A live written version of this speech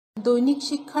দৈনিক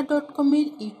শিক্ষা.com-এর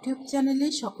ইউটিউব চ্যানেলে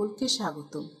সকলকে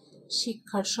স্বাগতম।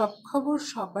 শিক্ষার সব খবর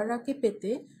সবার আগে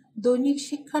পেতে দৈনিক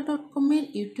শিক্ষা.com-এর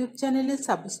ইউটিউব চ্যানেলে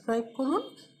সাবস্ক্রাইব করুন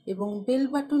এবং বেল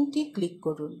বাটনটি ক্লিক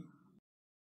করুন।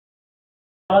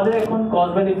 আমাদের এখন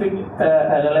কস্ট বেনিফিট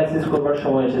অ্যানালাইসিস করবার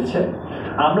সময় এসেছে।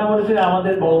 আমরা মনে করি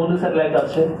আমাদের বঙ্গবন্ধু স্যাটেলাইট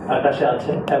আছে, আকাশে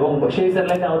আছে, এবং সেই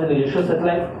স্যাটেলাইট আমাদের নিজস্ব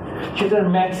স্যাটেলাইট। সেটার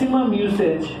ম্যাক্সিমাম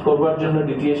ইউসেজ করবার জন্য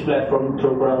ডিটিএইচ প্ল্যাটফর্ম থ্রো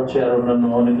করা হচ্ছে, আর অন্যান্য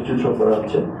অনেক কিছু থ্রো করা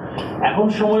হচ্ছে। এখন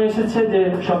সময় এসেছে যে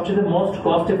সবচেয়ে মোস্ট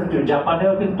কস্ট এফেক্টিভ,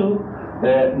 জাপানেও কিন্তু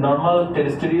নর্মাল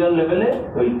টেরেস্ট্রিয়াল লেভেলে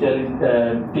ওই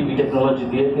টিভি টেকনোলজি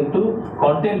দিয়ে কিন্তু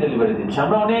কন্টেন্ট ডেলিভারি দিচ্ছে।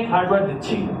 আমরা অনেক হার্ডওয়্যার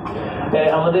দিচ্ছি,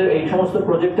 আমাদের এই সমস্ত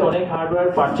প্রজেক্টে অনেক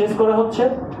হার্ডওয়্যার পারচেজ করা হচ্ছে।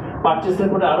 পারচেজের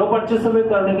পরে আরো পারচেজ হবে,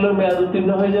 কারণ এগুলোর মেয়াদ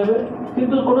উত্তীর্ণ হয়ে যাবে।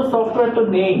 কিন্তু কোনো সফটওয়্যার তো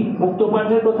নেই। মুক্ত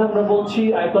পাঠের কথা আমরা বলছি,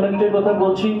 আইকনেক্টের কথা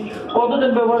বলছি,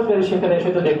 কতজন ব্যবহার করে সেখানে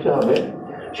সেটা দেখতে হবে।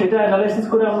 সেটা অ্যানালাইসিস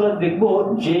করে আমরা দেখব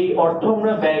যেই অর্থ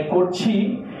আমরা ব্যয় করছি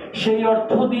সেই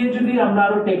অর্থ দিয়ে যদি আমরা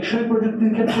আরো টেকসই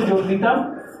প্রযুক্তির ক্ষেত্রে যোগ দিতাম,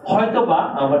 হয়তোবা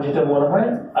আমার যেটা মনে হয়,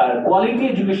 আর কোয়ালিটি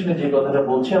এডুকেশনের যে কথাটা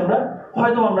বলছি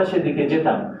হয়তো আমরা সেদিকে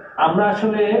যেতাম। আমরা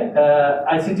আসলে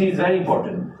আইসিটি ইজ ভেরি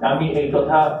ইম্পর্টেন্ট। আমি এই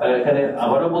কথা এখানে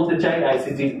আবারও বলতে চাই,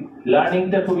 আইসিটি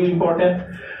লার্নিংটা খুবই ইম্পর্টেন্ট।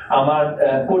 আমার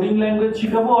কোডিং ল্যাঙ্গুয়েজ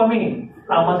শিখাবো আমি,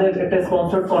 আমাদের একটা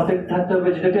স্পন্সর্ড কন্টেন্ট থাকতে হবে,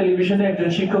 যেটা টেলিভিশনে একজন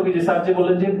শিক্ষক যে স্যার যে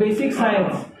বলেন যে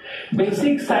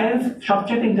বেসিক সায়েন্স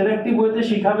সবচেয়ে ইন্টারঅ্যাক্টিভ ওয়েতে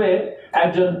শিখাবে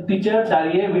একজন টিচার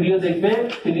দাঁড়িয়ে ভিডিও দেখবে,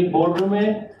 তিনি বোর্ডরুমে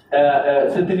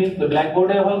তিনি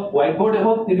ব্ল্যাকবোর্ডে হোক হোয়াইট বোর্ডে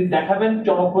হোক তিনি দেখাবেন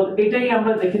চমকপ্রদ। এটাই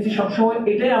আমরা দেখেছি সবসময়,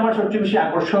 এটাই আমার সবচেয়ে বেশি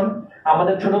আকর্ষণ।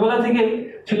 আমাদের ছোটবেলা থেকেই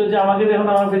ছিল যে আমাকে দেখুন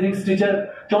আমার ফিজিক্স টিচার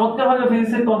চমৎকার ভাবে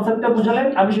ফিজিক্সের কনসেপ্টটা বুঝালেন,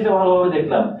 আমি সেটা ভালোভাবে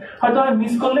দেখলাম। হয়তো আমি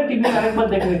মিস করলে টিভি আরেকবার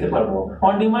দেখে নিতে পারবো,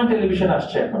 অন ডিমান্ড টেলিভিশন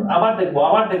আসছে এখন, আবার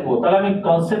দেখবো, তাহলে আমি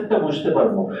কনসেপ্টটা বুঝতে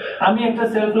পারবো। আমি একটা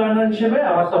সেলফ লার্নার হিসেবে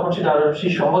আমার তখন সেটা আরো বেশি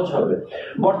সহজ হবে।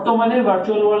 বর্তমানে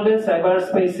ভার্চুয়াল ওয়ার্ল্ডে, সাইবার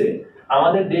স্পেসে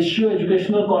আমাদের দেশীয়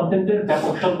এডুকেশনাল কন্টেন্টের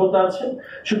ব্যাপক স্বল্পতা আছে।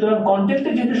 সুতরাং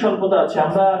কন্টেন্টের যেহেতু স্বল্পতা আছে,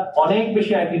 আমরা অনেক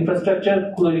বেশি আইটি ইনফ্রাস্ট্রাকচার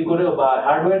তৈরি করেও বা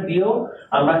হার্ডওয়্যার দিয়েও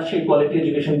আমরা সেই কোয়ালিটি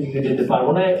এডুকেশন দিকে যেতে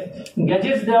পারবো না।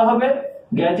 গ্যাজেটস দেওয়া হবে,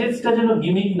 গ্যাজেটসটা যেন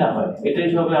গিমিক না হয়, এটাই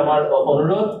হবে আমার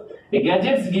অনুরোধ। এই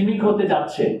গ্যাজেটস গিমিক হতে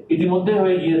যাচ্ছে, ইতিমধ্যে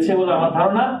হয়ে গিয়েছে বলে আমার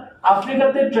ধারণা।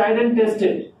 আফ্রিকাতে ট্রাইড এন্ড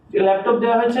টেস্টেড ল্যাপটপ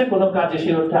দেওয়া হয়েছে, কোনো কাজে সে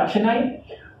অর্থে আসে নাই।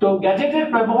 তো গ্যাজেটের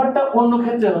ব্যবহারটা অন্য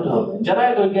ক্ষেত্রে হতে হবে। যারা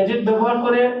ওই গ্যাজেট ব্যবহার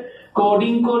করে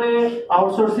কোডিং করে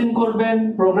আউটসোর্সিং করবেন,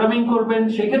 প্রোগ্রামিং করবেন,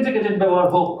 সেক্ষেত্রে গ্যাজেট ব্যবহার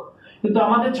হোক। কিন্তু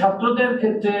আমাদের ছাত্রদের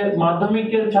ক্ষেত্রে,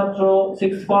 মাধ্যমিকের ছাত্র,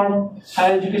 সিক্স ফর্ম,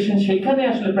 হায়ার এডুকেশন, সেখানে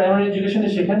আসলে প্রাইমারি এডুকেশনে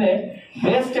সেখানে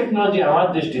বেস্ট টেকনোলজি আমার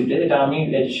দৃষ্টিতে, এটা আমি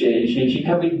সেই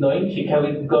শিক্ষাবিদ নই,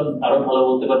 শিক্ষাবিদগণ আরো ভালো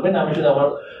বলতে পারবেন, আমি শুধু আমার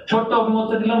ছোট্ট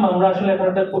অভিমতটা দিলাম। আমরা আসলে এখন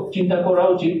একটা চিন্তা করা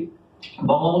উচিত,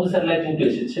 বঙ্গবন্ধু স্যাটেলাইট কিন্তু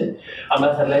এসেছে, আমরা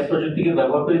স্যাটেলাইট প্রযুক্তিকে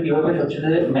ব্যবহার করে কিভাবে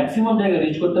সবচেয়ে ম্যাক্সিমাম জায়গায়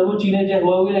রিচ করতে হবে। চীনে যে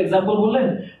হুয়াওয়ের এক্সাম্পল বললেন,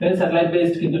 স্যাটেলাইট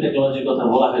বেসড কিন্তু টেকনোলজির কথা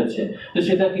বলা হয়েছে। তো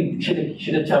সেটা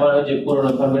হচ্ছে আমার যে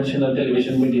পুরোনো কনভেনশনাল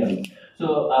টেলিভিশন মিডিয়াম।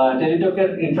 তো টেলিটকের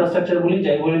ইনফ্রাস্ট্রাকচার বলি,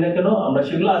 যাই বলি না কেন, আমরা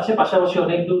সেগুলো আছে, পাশাপাশি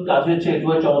অনেক দূর কাজ হয়েছে,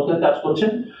 এটুকু চমৎকার কাজ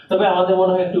করছেন। তবে আমাদের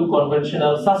মনে হয় একটু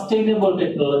কনভেনশনাল সাস্টেইনেবল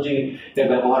টেকনোলজি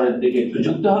ব্যবহারের দিকে একটু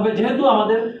যুক্ত হবে, যেহেতু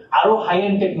আমাদের আরো হাই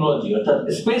এন্ড টেকনোলজি অর্থাৎ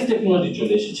স্পেস টেকনোলজি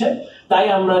চলে এসেছে। তাই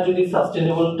আমরা যদি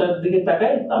সাস্টেইনেবলটার দিকে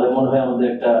তাকাই, তাহলে মনে হয় আমাদের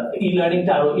একটা ই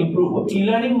লার্নিংটা আরো ইমপ্রুভ হবে। ই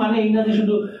লার্নিং মানে এই না যে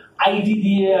শুধু আইটি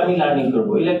দিয়ে আমি লার্নিং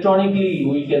করবো, ইলেকট্রনিকলি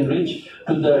we can reach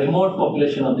to the remote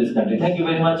population of this country. Thank you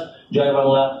very much. Joy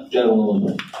Bangla, Joy Bangabandhu.